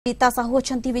रीता साहू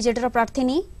अच्छा बीजेडी प्रार्थी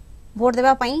भोट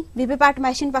देवाई वीवीपैट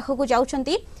मशीन पाखक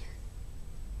जाऊँगी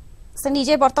से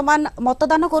निजे वर्तमान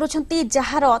मतदान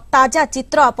जार ताजा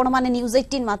चित्र आपण मैंने न्यूज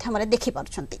 18 माध्यम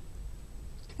देखिपुंट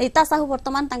रीता साहू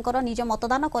वर्तमान निज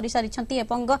मतदान कर सारी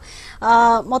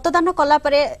मतदान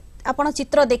कलापर आपण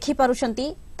चित्र देखि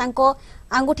पारुछंती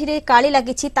आंगुठी रे काली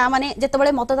लागिछि ता माने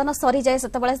जेतेबेले मतदान सरी जाए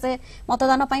सेतेबेले से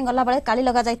मतदान पई गला बेले काली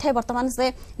लगा जाय थाए वर्तमान से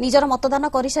निजर मतदान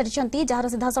करि सारिछंती जार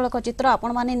सीधा सड़क चित्र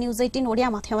आपण माने न्यूज 18 ओडिया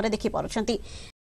माध्यम रे देखि पारुछंती।